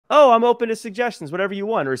oh, I'm open to suggestions, whatever you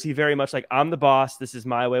want? Or is he very much like, I'm the boss, this is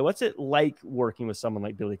my way? What's it like working with someone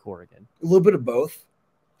like Billy Corgan? A little bit of both,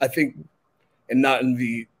 I think, and not in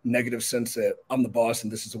the negative sense that I'm the boss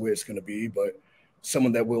and this is the way it's going to be, but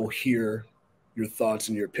someone that will hear your thoughts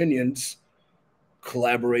and your opinions,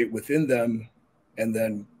 collaborate within them, and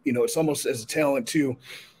then, you know, it's almost as a talent too,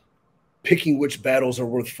 picking which battles are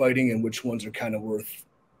worth fighting and which ones are kind of worth,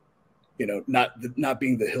 you know, not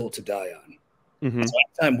being the hill to die on. Mm-hmm. So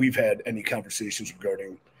anytime we've had any conversations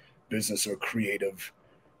regarding business or creative,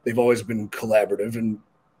 they've always been collaborative. And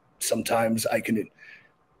sometimes I can,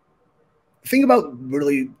 the thing about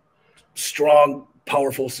really strong,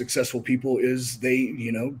 powerful, successful people is they,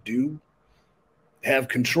 you know, do have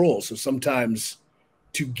control. So sometimes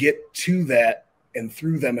to get to that and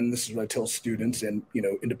through them, and this is what I tell students and, you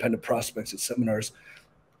know, independent prospects at seminars,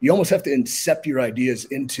 you almost have to incept your ideas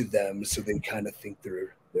into them so they kind of think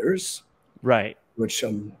they're theirs. Right. Which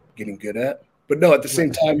I'm getting good at. But no, at the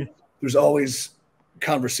same time, there's always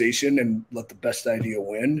conversation and let the best idea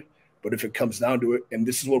win. But if it comes down to it, and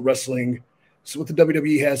this is what wrestling, this is what the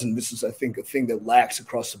WWE has, and this is, I think, a thing that lacks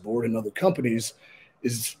across the board in other companies,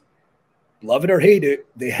 is love it or hate it,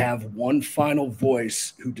 they have one final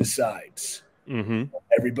voice who decides. Mm-hmm.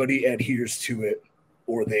 Everybody adheres to it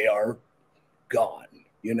or they are gone,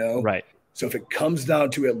 you know? Right. So if it comes down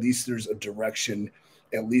to at least there's a direction,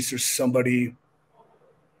 at least there's somebody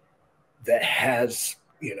that has,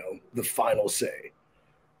 you know, the final say.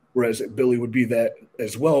 Whereas Billy would be that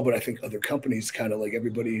as well, but I think other companies kind of like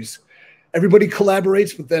everybody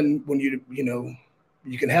collaborates, but then when you know,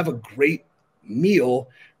 you can have a great meal,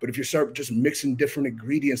 but if you start just mixing different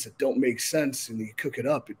ingredients that don't make sense and you cook it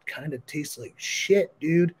up, it kind of tastes like shit,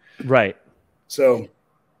 dude. Right. So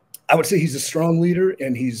I would say he's a strong leader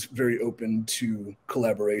and he's very open to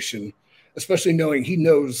collaboration, especially knowing he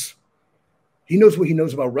knows what he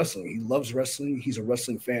knows about wrestling. He loves wrestling. He's a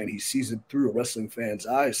wrestling fan. He sees it through a wrestling fan's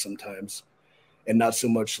eyes sometimes, and not so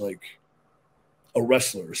much like a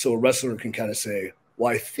wrestler. So a wrestler can kind of say,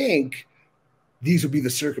 well, I think these would be the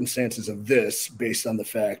circumstances of this based on the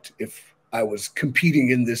fact if I was competing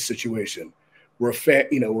in this situation. Where a fan,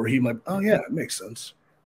 you know, where he might, oh yeah, it makes sense.